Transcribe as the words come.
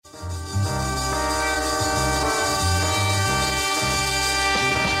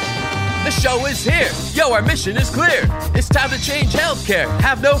The show is here. Yo, our mission is clear. It's time to change healthcare.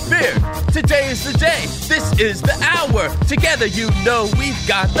 Have no fear. Today is the day. This is the hour. Together, you know we've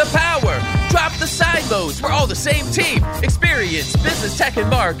got the power. Drop the silos. We're all the same team. Experience, business, tech, and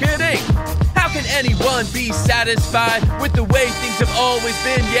marketing. How can anyone be satisfied with the way things have always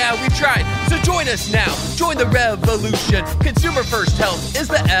been? Yeah, we've tried. So join us now. Join the revolution. Consumer first health is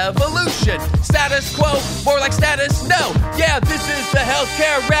the evolution. Status quo, more like status no. Yeah, this is the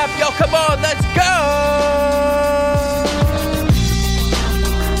healthcare rap. Y'all, come on, let's go.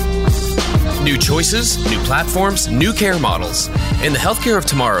 New choices, new platforms, new care models. In the healthcare of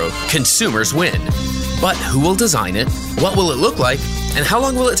tomorrow, consumers win. But who will design it? What will it look like? And how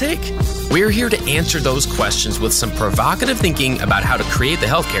long will it take? We're here to answer those questions with some provocative thinking about how to create the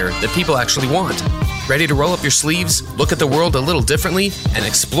healthcare that people actually want. Ready to roll up your sleeves, look at the world a little differently, and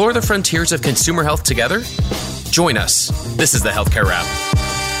explore the frontiers of consumer health together? Join us. This is the Healthcare Wrap.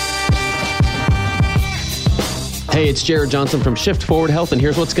 Hey, it's Jared Johnson from Shift Forward Health, and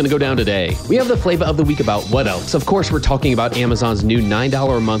here's what's going to go down today. We have the flavor of the week about what else. Of course, we're talking about Amazon's new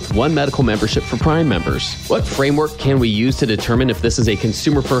 $9 a month One Medical membership for Prime members. What framework can we use to determine if this is a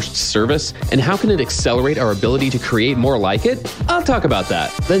consumer-first service, and how can it accelerate our ability to create more like it? I'll talk about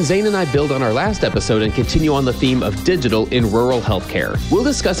that. Then Zane and I build on our last episode and continue on the theme of digital in rural healthcare. We'll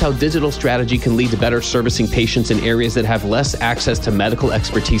discuss how digital strategy can lead to better servicing patients in areas that have less access to medical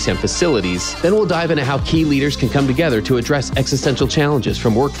expertise and facilities. Then we'll dive into how key leaders can come together to address existential challenges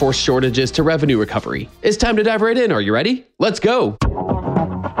from workforce shortages to revenue recovery. It's time to dive right in. Are you ready? Let's go.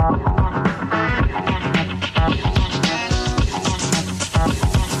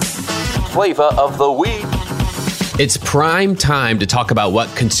 Flavor of the week. It's prime time to talk about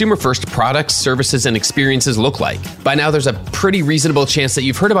what consumer-first products, services, and experiences look like. By now, there's a pretty reasonable chance that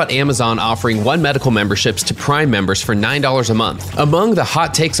you've heard about Amazon offering One Medical memberships to Prime members for $9 a month. Among the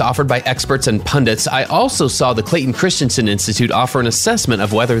hot takes offered by experts and pundits, I also saw the Clayton Christensen Institute offer an assessment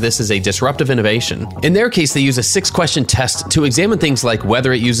of whether this is a disruptive innovation. In their case, they use a 6-question test to examine things like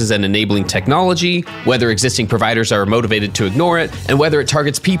whether it uses an enabling technology, whether existing providers are motivated to ignore it, and whether it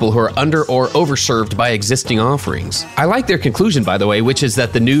targets people who are under or overserved by existing offerings. I like their conclusion, by the way, which is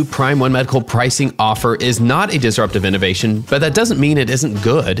that the new Prime One Medical pricing offer is not a disruptive innovation, but that doesn't mean it isn't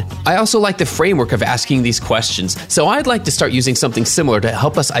good. I also like the framework of asking these questions, so I'd like to start using something similar to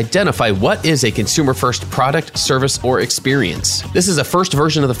help us identify what is a consumer-first product, service, or experience. This is a first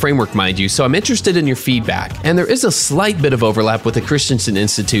version of the framework, mind you, so I'm interested in your feedback. And there is a slight bit of overlap with the Christensen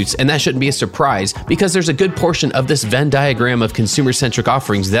Institutes, and that shouldn't be a surprise, because there's a good portion of this Venn diagram of consumer-centric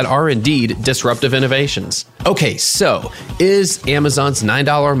offerings that are indeed disruptive innovations. Okay, so is Amazon's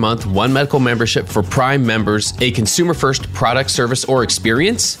 $9 a month One Medical membership for Prime members a consumer-first product, service, or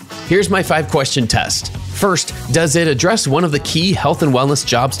experience? Here's my 5-question test. First, does it address one of the key health and wellness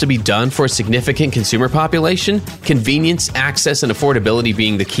jobs to be done for a significant consumer population? Convenience, access, and affordability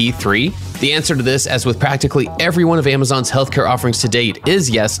being the key 3? The answer to this, as with practically every one of Amazon's healthcare offerings to date, is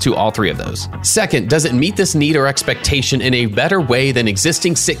yes to all 3 of those. Second, does it meet this need or expectation in a better way than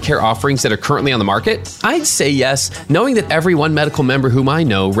existing sick care offerings that are currently on the market? I'd say yes, knowing that every One Medical member whom I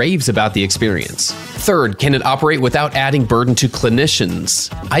know raves about the experience. Third, can it operate without adding burden to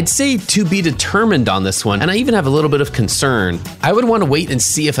clinicians? I'd say to be determined on this one, and I even have a little bit of concern. I would want to wait and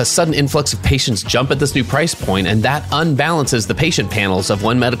see if a sudden influx of patients jump at this new price point, and that unbalances the patient panels of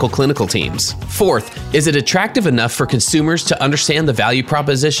One Medical clinical teams. Fourth, is it attractive enough for consumers to understand the value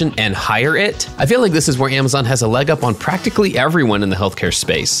proposition and hire it? I feel like this is where Amazon has a leg up on practically everyone in the healthcare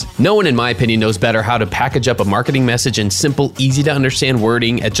space. No one, in my opinion, knows better how to package up a marketing message in simple, easy to understand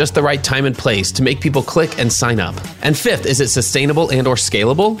wording at just the right time and place to make people click and sign up. And fifth, is it sustainable and or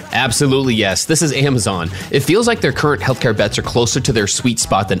scalable? Absolutely yes. This is Amazon. It feels like their current healthcare bets are closer to their sweet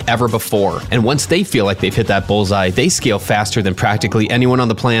spot than ever before. And once they feel like they've hit that bullseye, they scale faster than practically anyone on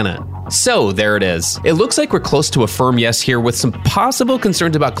the planet. So there it is. It looks like we're close to a firm yes here, with some possible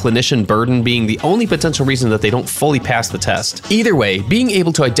concerns about clinician burden being the only potential reason that they don't fully pass the test. Either way, being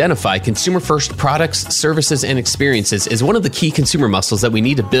able to identify consumer-first products, services, and experiences is one of the key consumer muscles that we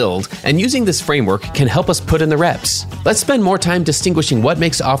need to build, and using this framework can help us put in the reps. Let's spend more time distinguishing what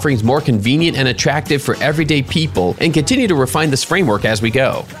makes offerings more convenient and attractive for everyday people, and continue to refine this framework as we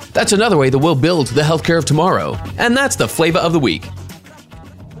go. That's another way that we'll build the healthcare of tomorrow. And that's the flavor of the week.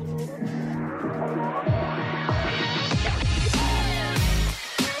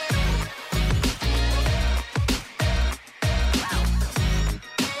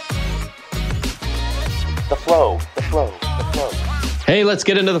 The flow. Hey, let's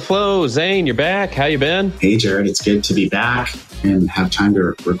get into the flow. Zane, you're back. How you been? Hey, Jared, it's good to be back and have time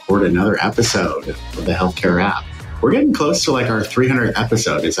to record another episode of the Healthcare App. We're getting close to like our 300th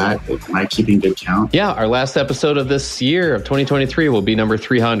episode. Am I keeping good count? Yeah, our last episode of this year of 2023 will be number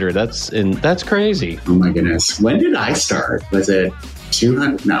 300. That's crazy. Oh my goodness. When did I start? Was it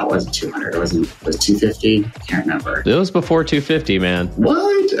 200? No, it wasn't 200. Was 250? Can't remember. It was before 250, man. What?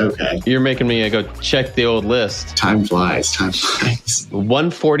 Okay. You're making me go check the old list. Time flies.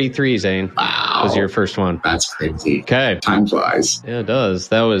 143, Zane. Wow. Was your first one. That's crazy. Okay. Time flies. Yeah, it does.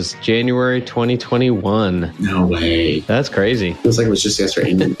 That was January 2021. No way. That's crazy. Feels like it was just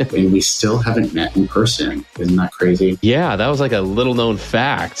yesterday. And we still haven't met in person. Isn't that crazy? Yeah, that was like a little known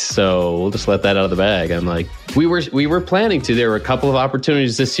fact. So we'll just let that out of the bag. I'm like, we were planning to. There were a couple of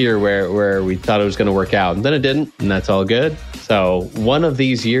opportunities this year where we thought it was going to work out, and then it didn't, and that's all good. So one of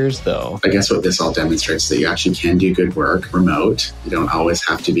these years, though. I guess what this all demonstrates is that you actually can do good work remote. You don't always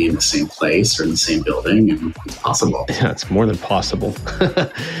have to be in the same place or in the same building, and it's possible. Yeah, it's more than possible.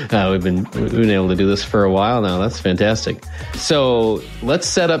 We've been able to do this for a while now. That's fantastic. So let's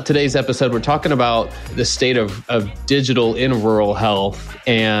set up today's episode. We're talking about the state of digital in rural health,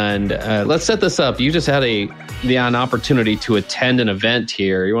 and let's set this up. You just had an opportunity to attend an event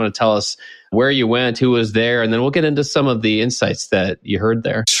here. You want to tell us where you went, who was there, and then we'll get into some of the insights that you heard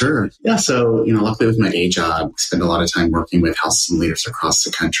there. Sure. Yeah. So, luckily with my day job, I spend a lot of time working with health system leaders across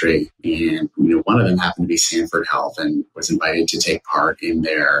the country. And, one of them happened to be Sanford Health and was invited to take part in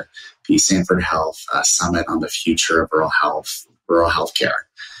the Sanford Health Summit on the future of rural healthcare.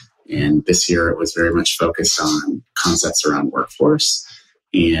 And this year it was very much focused on concepts around workforce.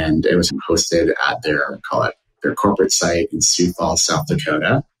 And it was hosted at their corporate site in Sioux Falls, South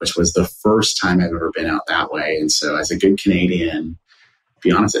Dakota, which was the first time I've ever been out that way. And so as a good Canadian, to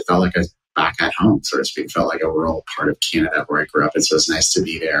be honest, it felt like I was back at home, so to speak. It felt like a rural part of Canada where I grew up. And so it was nice to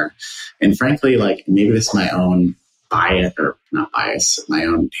be there. And frankly, maybe this is my own bias, or not bias, my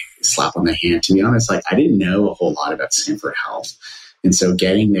own slap on the hand. To be honest, I didn't know a whole lot about Sanford Health. And so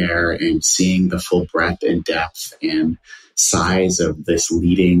getting there and seeing the full breadth and depth and size of this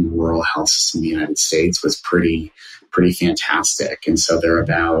leading rural health system in the United States was pretty fantastic. And so they're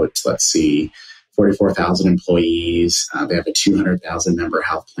about, 44,000 employees. They have a 200,000 member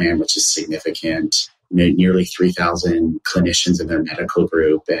health plan, which is significant. Nearly 3,000 clinicians in their medical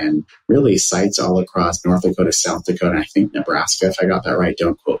group, and really sites all across North Dakota, South Dakota, and I think Nebraska, if I got that right.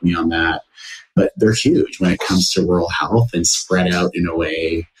 Don't quote me on that. But they're huge when it comes to rural health and spread out in a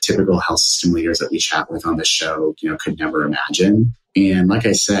way typical health system leaders that we chat with on the show, could never imagine. And like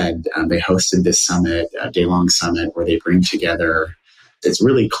I said, they hosted this summit, a day-long summit where they bring together, it's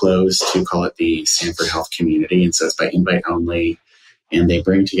really closed to call it the Sanford Health community. And so it's by invite only. And they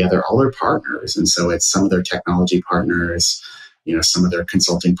bring together all their partners. And so it's some of their technology partners, some of their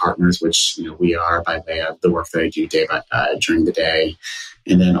consulting partners, which, we are by way of the work that I do during the day.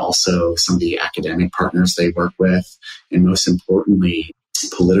 And then also some of the academic partners they work with. And most importantly,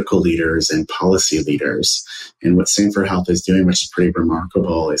 political leaders and policy leaders. And what Sanford Health is doing, which is pretty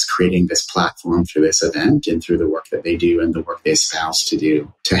remarkable, is creating this platform through this event and through the work that they do and the work they espouse to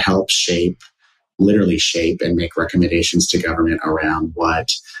do to help literally shape and make recommendations to government around what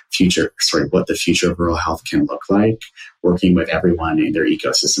the future of rural health can look like, working with everyone in their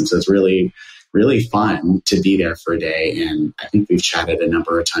ecosystem. So it's really, really fun to be there for a day. And I think we've chatted a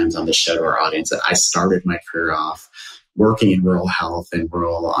number of times on the show to our audience that I started my career off working in rural health in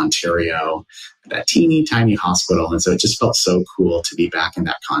rural Ontario at a teeny tiny hospital. And so it just felt so cool to be back in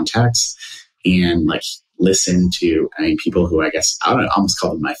that context and listen to, people who I guess, I don't know, almost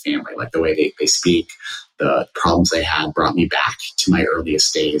call them my family, the way they speak, the problems they had brought me back to my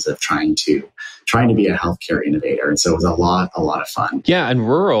earliest days of trying to be a healthcare innovator. And so it was a lot of fun. Yeah. And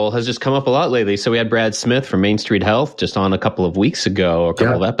rural has just come up a lot lately. So we had Brad Smith from Main Street Health just on a couple of weeks ago, a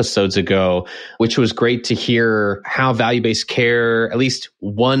couple of episodes ago, which was great to hear how value-based care, at least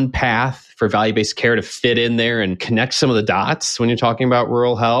one path for value-based care to fit in there and connect some of the dots when you're talking about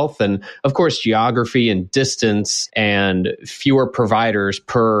rural health. And of course, geography and distance and fewer providers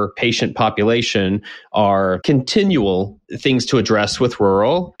per patient population are continual things to address with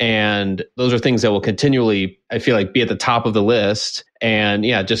rural. And those are things that will continually, I feel like, be at the top of the list. And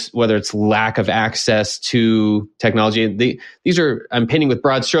yeah, just whether it's lack of access to technology, these are, I'm painting with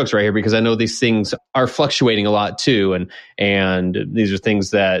broad strokes right here because I know these things are fluctuating a lot too. And these are things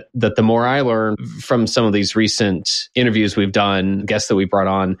that the more I learn from some of these recent interviews we've done, guests that we brought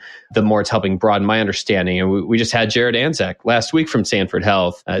on, the more it's helping broaden my understanding. And we just had Jared Anzac last week from Sanford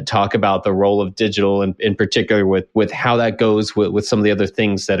Health talk about the role of digital and in particular with how that goes with some of the other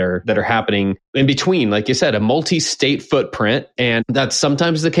things that are happening in between, like you said, a multi-state footprint and That's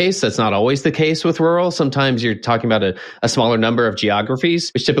sometimes the case. That's not always the case with rural. Sometimes you're talking about a smaller number of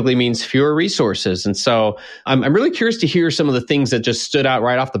geographies, which typically means fewer resources. And so I'm really curious to hear some of the things that just stood out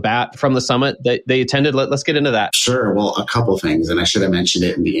right off the bat from the summit that they attended. Let's get into that. Sure. Well, a couple things, and I should have mentioned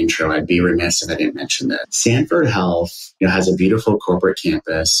it in the intro. I'd be remiss if I didn't mention that. Sanford Health, has a beautiful corporate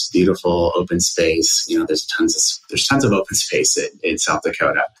campus, beautiful open space. There's tons of open space in South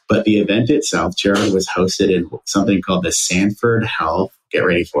Dakota. But the event itself, Jared, was hosted in something called the Sanford Health, get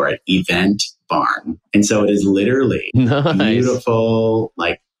ready for it, event barn. And so it is literally beautiful,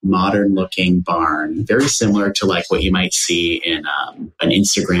 modern looking barn, very similar to what you might see in an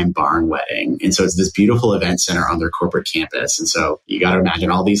Instagram barn wedding. And so it's this beautiful event center on their corporate campus. And so you got to imagine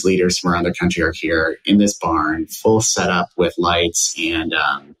all these leaders from around the country are here in this barn, full setup with lights and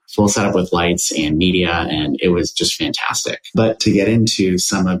media. And it was just fantastic. But to get into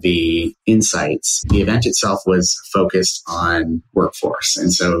some of the insights, the event itself was focused on workforce.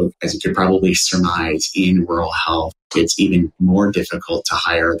 And so as you could probably surmise, in rural health, it's even more difficult to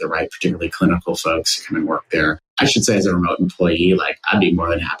hire the right, particularly clinical folks to come and work there. I should say, as a remote employee, I'd be more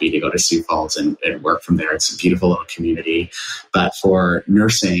than happy to go to Sioux Falls and work from there. It's a beautiful little community. But for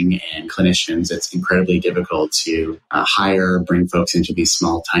nursing and clinicians, it's incredibly difficult to bring folks into these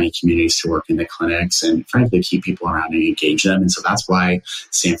small, tiny communities to work in the clinics and, frankly, keep people around and engage them. And so that's why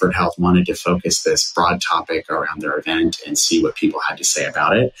Sanford Health wanted to focus this broad topic around their event and see what people had to say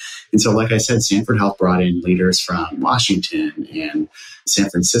about it. And so, like I said, Sanford Health brought in leaders from Washington and San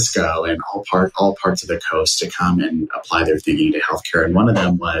Francisco and all parts of the coast to come and apply their thinking to healthcare. And one of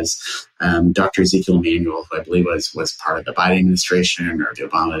them was Dr. Ezekiel Emanuel, who I believe was part of the Biden administration or the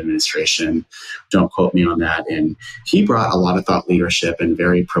Obama administration. Don't quote me on that. And he brought a lot of thought leadership and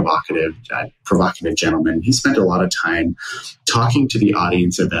very provocative gentleman. He spent a lot of time talking to the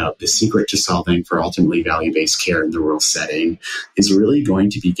audience about the secret to solving for ultimately value-based care in the rural setting is really going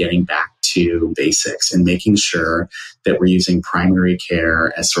to be getting back to basics and making sure that we're using primary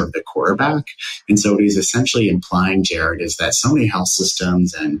care as sort of the quarterback. And so what he's essentially implying, Jared, is that so many health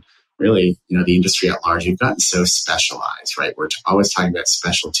systems and really, the industry at large, you've gotten so specialized, right? We're always talking about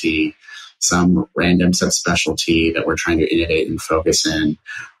specialty, some random subspecialty that we're trying to innovate and focus in,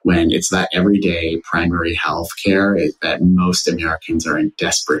 when it's that everyday primary health care that most Americans are in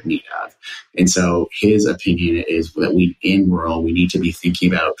desperate need of. And so his opinion is that we need to be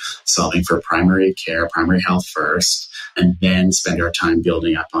thinking about solving for primary care, primary health first, and then spend our time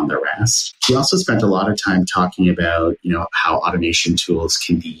building up on the rest. He also spent a lot of time talking about, how automation tools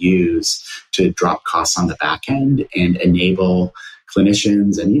can be used to drop costs on the back end and enable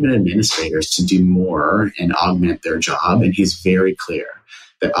clinicians and even administrators to do more and augment their job. And he's very clear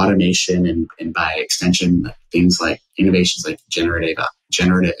that automation and by extension, things like innovations like generative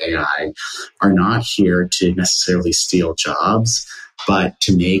AI are not here to necessarily steal jobs, but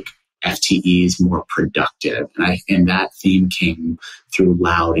to make FTEs more productive. And that theme came through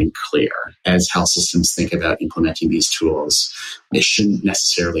loud and clear. As health systems think about implementing these tools, it shouldn't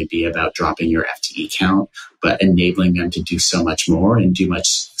necessarily be about dropping your FTE count, but enabling them to do so much more and do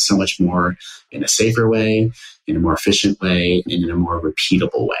so much more in a safer way, in a more efficient way, and in a more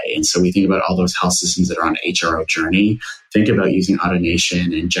repeatable way. And so we think about all those health systems that are on an HRO journey. Think about using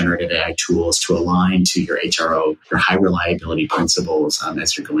automation and generative AI tools to align to your HRO, your high reliability principles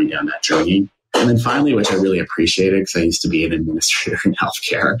as you're going down that journey. And then finally, which I really appreciated because I used to be an administrator in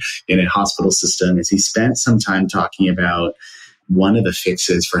healthcare in a hospital system, is he spent some time talking about one of the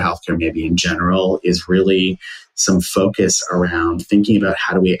fixes for healthcare, maybe in general, is really some focus around thinking about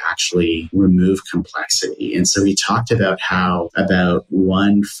how do we actually remove complexity. And so we talked about how about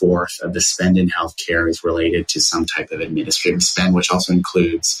 1/4 of the spend in healthcare is related to some type of administrative spend, which also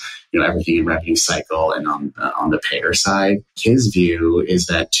includes everything in revenue cycle and on the payer side. His view is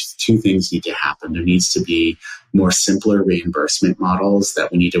that two things need to happen. There needs to be more simpler reimbursement models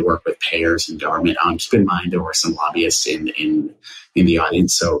that we need to work with payers and government on. Keep in mind, there were some lobbyists in the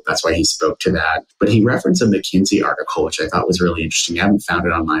audience, so that's why he spoke to that. But he referenced a McKinsey article, which I thought was really interesting. I haven't found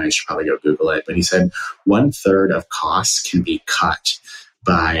it online. I should probably go Google it. But he said 1/3 of costs can be cut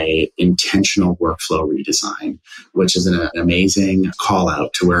by intentional workflow redesign, which is an amazing call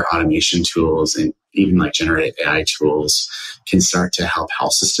out to where automation tools and even like generative AI tools can start to help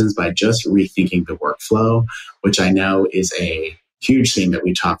health systems by just rethinking the workflow, which I know is a huge thing that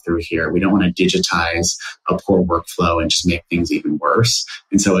we talk through here. We don't want to digitize a poor workflow and just make things even worse.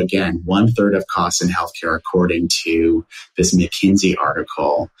 And so again, 1/3 of costs in healthcare, according to this McKinsey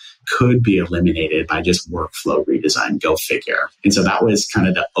article, could be eliminated by just workflow redesign. Go figure. And so that was kind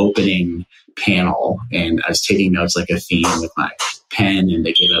of the opening panel. And I was taking notes like a theme with my pen, and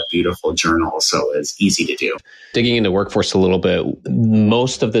they gave up beautiful journals. So it was easy to do. Digging into workforce a little bit,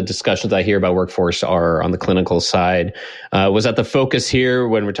 most of the discussions I hear about workforce are on the clinical side. Was that the focus here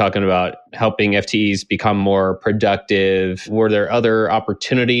when we're talking about helping FTEs become more productive? Were there other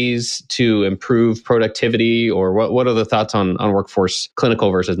opportunities to improve productivity, or what are the thoughts on workforce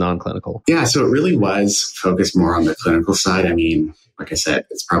clinical versus non-clinical? Yeah, so it really was focused more on the clinical side. I mean, like I said,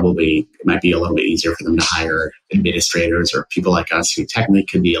 it might be a little bit easier for them to hire administrators or people like us who technically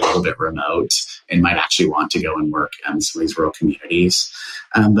could be a little bit remote and might actually want to go and work in some of these rural communities.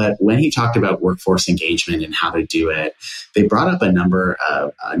 But when he talked about workforce engagement and how to do it, they brought up a number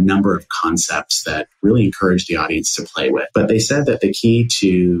of concepts that really encouraged the audience to play with. But they said that the key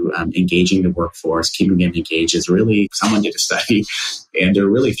to engaging the workforce, keeping them engaged, is really, someone did a study, and there are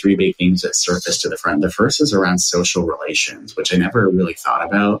really three big themes that surface to the front. The first is around social relations, which I never really thought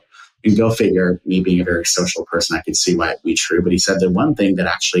about. And go figure, me being a very social person, I could see why it'd be true. But he said the one thing that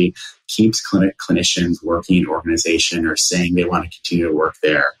actually keeps clinicians working in organization or saying they want to continue to work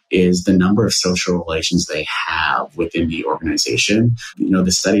there is the number of social relations they have within the organization.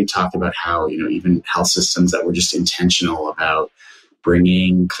 The study talked about how, even health systems that were just intentional about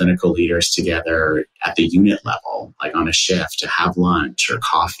bringing clinical leaders together at the unit level, like on a shift to have lunch or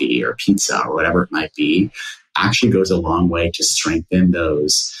coffee or pizza or whatever it might be, actually goes a long way to strengthen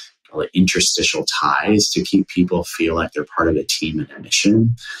those interstitial ties to keep people feel like they're part of a team and a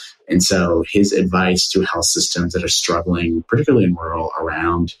mission. And so his advice to health systems that are struggling, particularly in rural,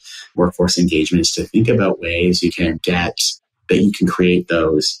 around workforce engagement is to think about ways you can create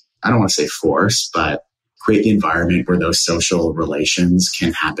those, I don't want to say force, but create the environment where those social relations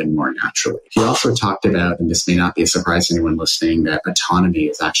can happen more naturally. He also talked about, and this may not be a surprise to anyone listening, that autonomy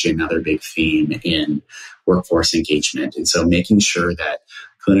is actually another big theme in workforce engagement. And so making sure that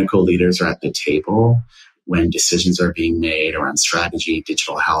clinical leaders are at the table when decisions are being made around strategy,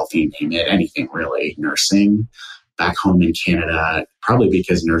 digital health, you name it, anything really, nursing. Back home in Canada, probably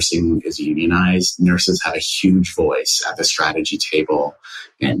because nursing is unionized, nurses have a huge voice at the strategy table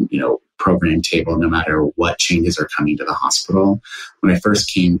and, program table, no matter what changes are coming to the hospital. When I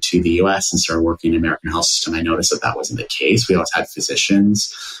first came to the US and started working in the American health system, I noticed that wasn't the case. We always had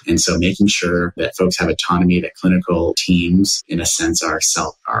physicians. And so making sure that folks have autonomy, that clinical teams, in a sense,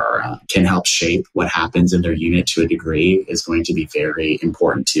 can help shape what happens in their unit to a degree is going to be very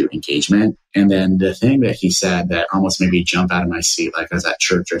important to engagement. And then the thing that he said that almost made me jump out of my seat, like I was at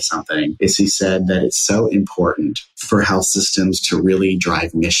church or something, is he said that it's so important for health systems to really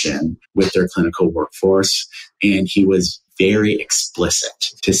drive mission with their clinical workforce. And he was very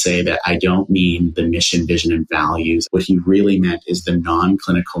explicit to say that I don't mean the mission, vision, and values. What he really meant is the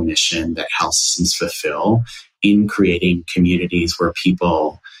non-clinical mission that health systems fulfill in creating communities where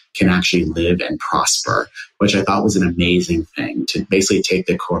people can actually live and prosper, which I thought was an amazing thing, to basically take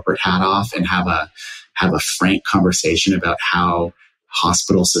the corporate hat off and have a frank conversation about how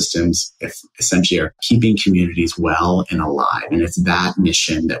hospital systems essentially are keeping communities well and alive. And it's that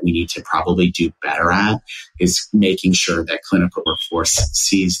mission that we need to probably do better at, is making sure that clinical workforce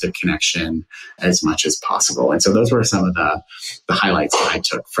sees the connection as much as possible. And so those were some of the highlights that I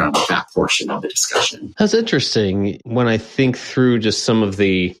took from that portion of the discussion. That's interesting. When I think through just some of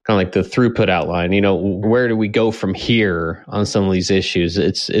the kind of like the throughput outline, where do we go from here on some of these issues?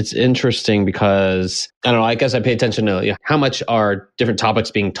 It's interesting because, I don't know, I guess I pay attention to how much are different topics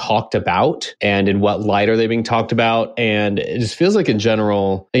being talked about and in what light are they being talked about. And it just feels like in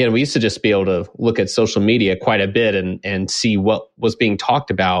general, again, we used to just be able to look at social media quite a bit and see what was being talked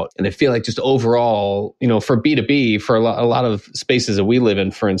about. And I feel like just overall, for B2B, for a lot of spaces that we live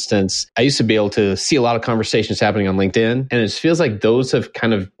in, for instance, I used to be able to see a lot of conversations happening on LinkedIn. And it just feels like those have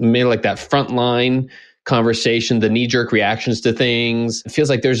kind of made like that frontline conversation, the knee-jerk reactions to things. It feels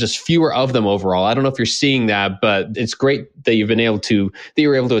like there's just fewer of them overall. I don't know if you're seeing that, but it's great that you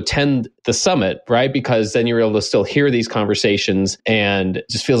were able to attend the summit, right? Because then you're able to still hear these conversations, and it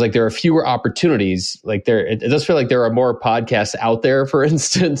just feels like there are fewer opportunities. It does feel like there are more podcasts out there, for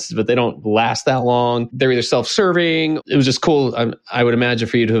instance, but they don't last that long. They're either self-serving. It was just cool, I would imagine,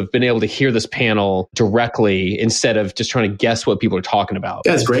 for you to have been able to hear this panel directly instead of just trying to guess what people are talking about.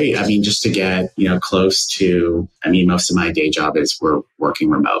 That's great. I mean, just to get, close to, most of my day job is we're working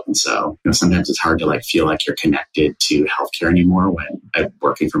remote. And so, sometimes it's hard to feel like you're connected to healthcare anymore when I'm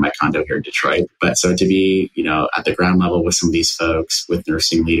working from my condo here in Detroit. But so to be, at the ground level with some of these folks, with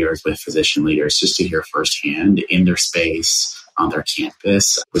nursing leaders, with physician leaders, just to hear firsthand in their space, on their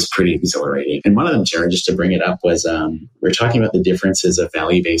campus was pretty exhilarating. And one of them, Jared, just to bring it up, was we were talking about the differences of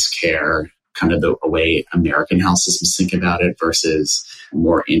value-based care, kind of the way American health systems think about it versus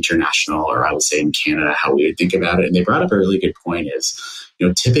more international, or I would say in Canada, how we would think about it. And they brought up a really good point is,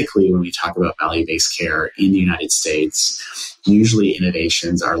 typically when we talk about value-based care in the United States, usually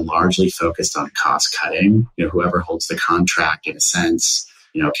innovations are largely focused on cost cutting. Whoever holds the contract, in a sense,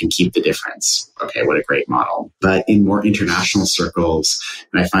 can keep the difference. Okay, what a great model. But in more international circles,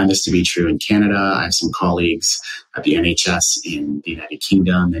 and I find this to be true in Canada, I have some colleagues at the NHS in the United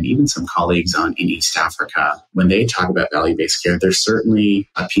Kingdom, and even some colleagues in East Africa. When they talk about value-based care, there's certainly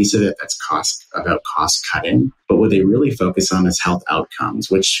a piece of it that's about cost cutting. But what they really focus on is health outcomes,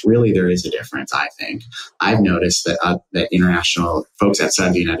 which really there is a difference, I think. I've noticed that international folks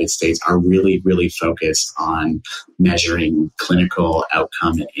outside the United States are really, really focused on measuring clinical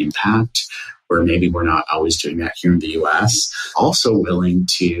outcome and impact, where maybe we're not always doing that here in the US. Also willing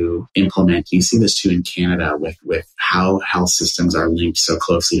to implement, you see this too in Canada with how health systems are linked so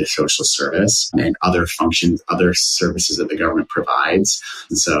closely to social service and other functions, other services that the government provides.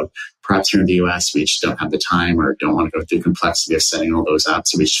 And so perhaps here in the US, we just don't have the time or don't want to go through the complexity of setting all those up.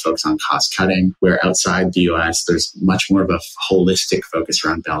 So we just focus on cost cutting, where outside the US, there's much more of a holistic focus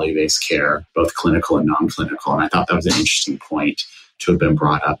around value-based care, both clinical and non-clinical. And I thought that was an interesting point to have been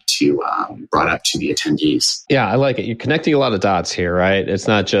brought up to the attendees. Yeah, I like it. You're connecting a lot of dots here, right? It's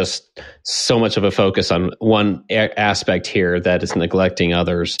not just so much of a focus on one aspect here that is neglecting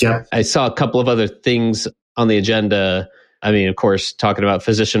others. Yep. I saw a couple of other things on the agenda. I mean, of course, talking about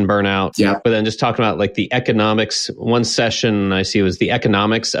physician burnout, yep. But then just talking about like the economics. One session I see was the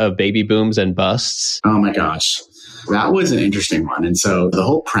economics of baby booms and busts. Oh my gosh. That was an interesting one. And so the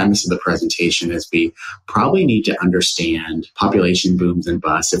whole premise of the presentation is we probably need to understand population booms and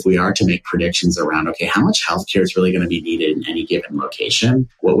busts if we are to make predictions around, okay, how much healthcare is really going to be needed in any given location.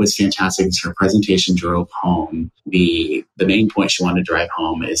 What was fantastic is her presentation drove home the main point she wanted to drive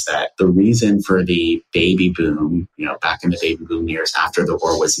home is that the reason for the baby boom, back in the baby boom years after the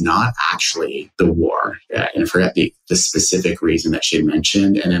war, was not actually the war. And I forgot the specific reason that she had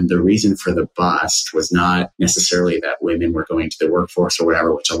mentioned. And then the reason for the bust was not necessarily that women were going to the workforce or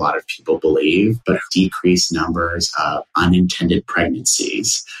whatever, which a lot of people believe, but decreased numbers of unintended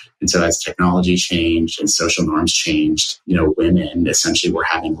pregnancies. And so as technology changed and social norms changed, women essentially were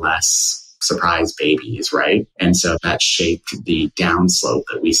having less surprise babies, right? And so that shaped the downslope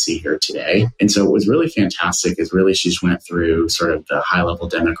that we see here today. And so what was really fantastic is really she just went through sort of the high level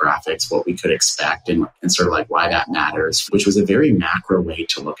demographics, what we could expect and sort of like why that matters, which was a very macro way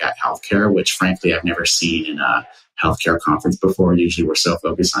to look at healthcare, which frankly I've never seen in a healthcare conference before. Usually we're so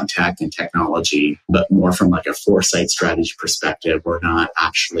focused on tech and technology, but more from like a foresight strategy perspective, we're not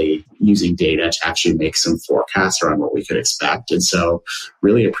actually using data to actually make some forecasts around what we could expect. And so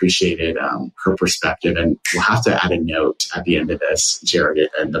really appreciated her perspective. And we'll have to add a note at the end of this, Jared,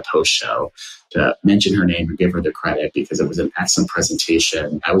 in the post show to mention her name and give her the credit because it was an excellent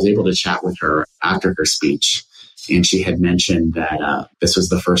presentation. I was able to chat with her after her speech. And she had mentioned that this was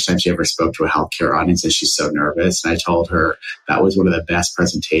the first time she ever spoke to a healthcare audience and she's so nervous. And I told her that was one of the best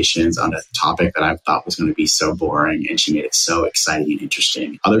presentations on a topic that I thought was going to be so boring. And she made it so exciting and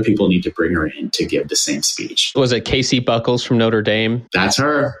interesting. Other people need to bring her in to give the same speech. Was it Casey Buckles from Notre Dame? That's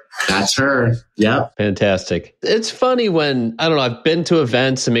her. That's her. Yep. Fantastic. It's funny when, I don't know, I've been to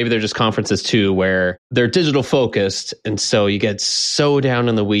events and maybe they're just conferences too, where they're digital focused. And so you get so down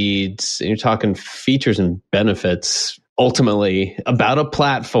in the weeds and you're talking features and benefits ultimately about a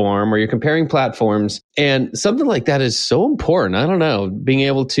platform or you're comparing platforms. And something like that is so important. I don't know, being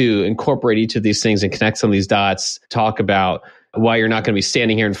able to incorporate each of these things and connect some of these dots, talk about why you're not going to be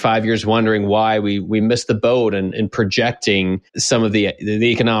standing here in 5 years wondering why we missed the boat and projecting some of the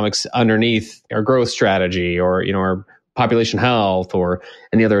economics underneath our growth strategy or, our population health or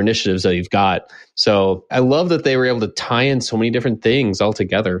any other initiatives that you've got. So I love that they were able to tie in so many different things all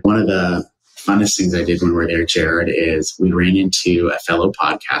together. One of the funnest things I did when we were there, Jared, is we ran into a fellow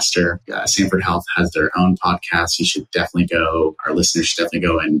podcaster. Sanford Health has their own podcast. You should definitely go, our listeners should definitely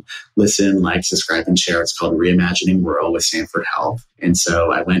go and listen, like, subscribe, and share. It's called Reimagining Rural with Sanford Health. And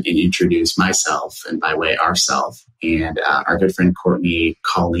so I went and introduced myself and by way ourself. And our good friend Courtney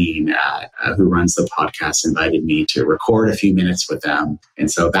Colleen, who runs the podcast, invited me to record a few minutes with them. And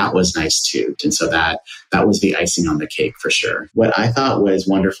so that was nice too. And so that was the icing on the cake for sure. What I thought was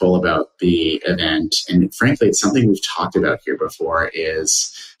wonderful about the the event, and frankly, it's something we've talked about here before,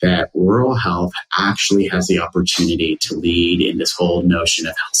 is that rural health actually has the opportunity to lead in this whole notion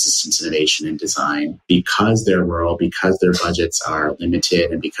of health systems innovation and design. Because they're rural, because their budgets are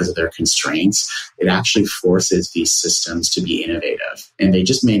limited, and because of their constraints, it actually forces these systems to be innovative. And they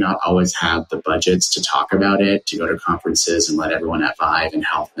just may not always have the budgets to talk about it, to go to conferences and let everyone at Vive and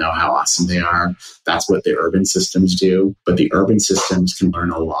Health know how awesome they are. That's what the urban systems do. But the urban systems can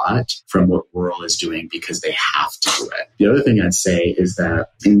learn a lot from what rural is doing because they have to do it. The other thing I'd say is that,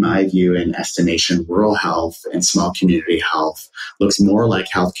 in my view and estimation, rural health and small community health looks more like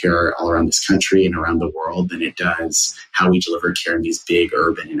healthcare all around this country and around the world than it does how we deliver care in these big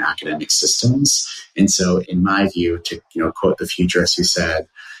urban and academic systems. And so, in my view, to quote the futurist who said,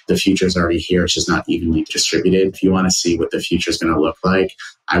 the future is already here, it's just not evenly distributed. If you want to see what the future is going to look like,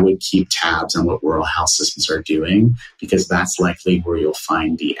 I would keep tabs on what rural health systems are doing, because that's likely where you'll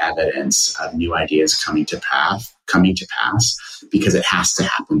find the evidence of new ideas coming to pass, because it has to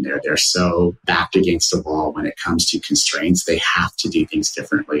happen there. They're so backed against the wall when it comes to constraints. They have to do things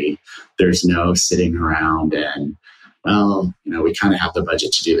differently. There's no sitting around and, well, we kind of have the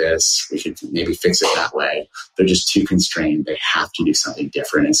budget to do this. We could maybe fix it that way. They're just too constrained. They have to do something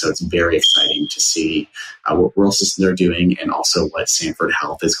different. And so it's very exciting to see what rural systems are doing, and also what Sanford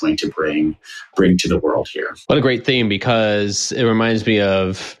Health is going to bring to the world here. What a great theme, because it reminds me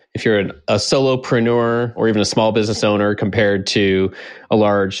of, if you're a solopreneur or even a small business owner compared to a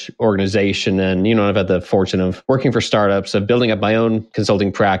large organization. And, I've had the fortune of working for startups, of building up my own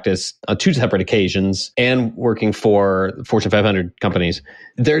consulting practice on 2 separate occasions, and working for Fortune 500 companies.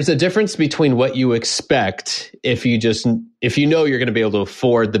 There's a difference between what you expect if you know you're going to be able to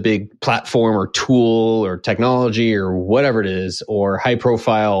afford the big platform or tool or technology or whatever it is, or high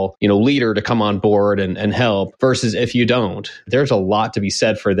profile, leader to come on board and help, versus if you don't. There's a lot to be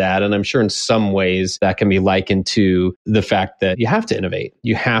said for that. And I'm sure in some ways that can be likened to the fact that you have to innovate.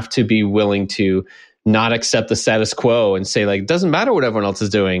 You have to be willing to not accept the status quo and say, it doesn't matter what everyone else is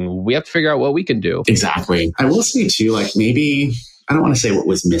doing. We have to figure out what we can do. Exactly. I will say too, maybe, I don't want to say what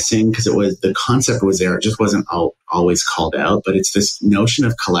was missing, because the concept was there. It just wasn't always called out, but it's this notion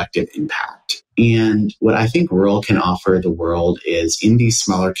of collective impact. And what I think rural can offer the world is, in these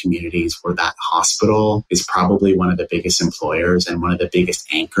smaller communities where that hospital is probably one of the biggest employers and one of the biggest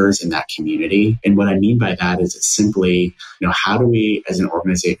anchors in that community. And what I mean by that is, it's simply, how do we as an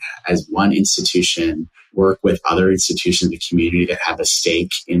organization, as one institution, work with other institutions in the community that have a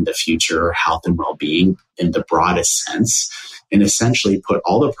stake in the future health and well-being in the broadest sense, and essentially put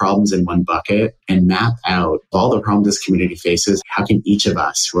all the problems in one bucket and map out all the problems this community faces. How can each of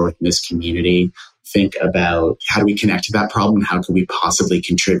us who are within this community think about, how do we connect to that problem and how can we possibly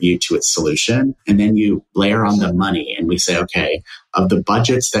contribute to its solution? And then you layer on the money and we say, okay, of the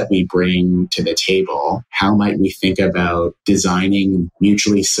budgets that we bring to the table, how might we think about designing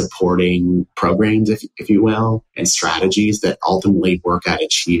mutually supporting programs, if you will, and strategies that ultimately work at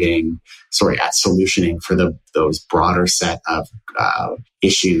solutioning for those broader set of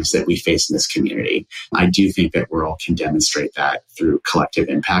issues that we face in this community. I do think that rural can demonstrate that through collective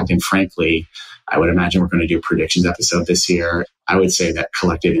impact. And frankly, I would imagine we're going to do a predictions episode this year. I would say that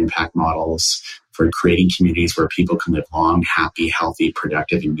collective impact models for creating communities where people can live long, happy, healthy,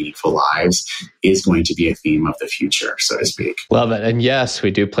 productive, and meaningful lives is going to be a theme of the future, so to speak. Love it. And yes,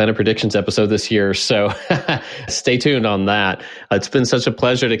 we do plan a predictions episode this year, so stay tuned on that. It's been such a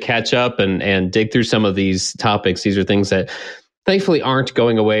pleasure to catch up and dig through some of these topics. These are things that thankfully aren't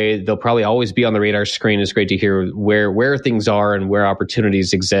going away. They'll probably always be on the radar screen. It's great to hear where things are and where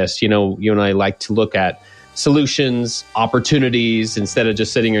opportunities exist. You and I like to look at solutions, opportunities, instead of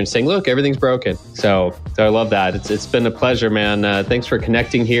just sitting here and saying, look, everything's broken. So I love that. It's been a pleasure, man. Thanks for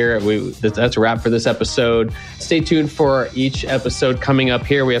connecting here. That's a wrap for this episode. Stay tuned for each episode coming up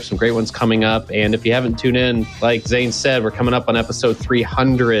here. We have some great ones coming up. And if you haven't tuned in, like Zane said, we're coming up on episode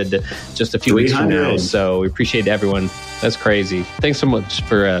 300 just a few weeks from now. So we appreciate everyone. That's crazy. Thanks so much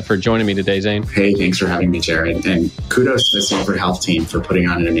for joining me today, Zane. Hey, thanks for having me, Jared. And kudos to the Sanford Health team for putting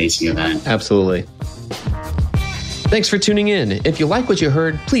on an amazing event. Absolutely. Thanks for tuning in. If you like what you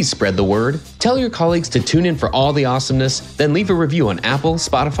heard, please spread the word. Tell your colleagues to tune in for all the awesomeness, then leave a review on Apple,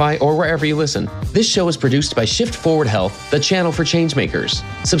 Spotify, or wherever you listen. This show is produced by Shift Forward Health, the channel for changemakers.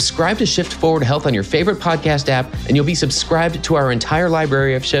 Subscribe to Shift Forward Health on your favorite podcast app, and you'll be subscribed to our entire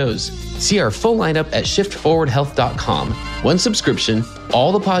library of shows. See our full lineup at shiftforwardhealth.com. One subscription,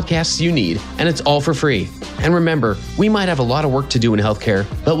 all the podcasts you need, and it's all for free. And remember, we might have a lot of work to do in healthcare,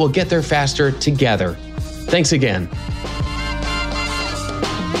 but we'll get there faster together. Thanks again.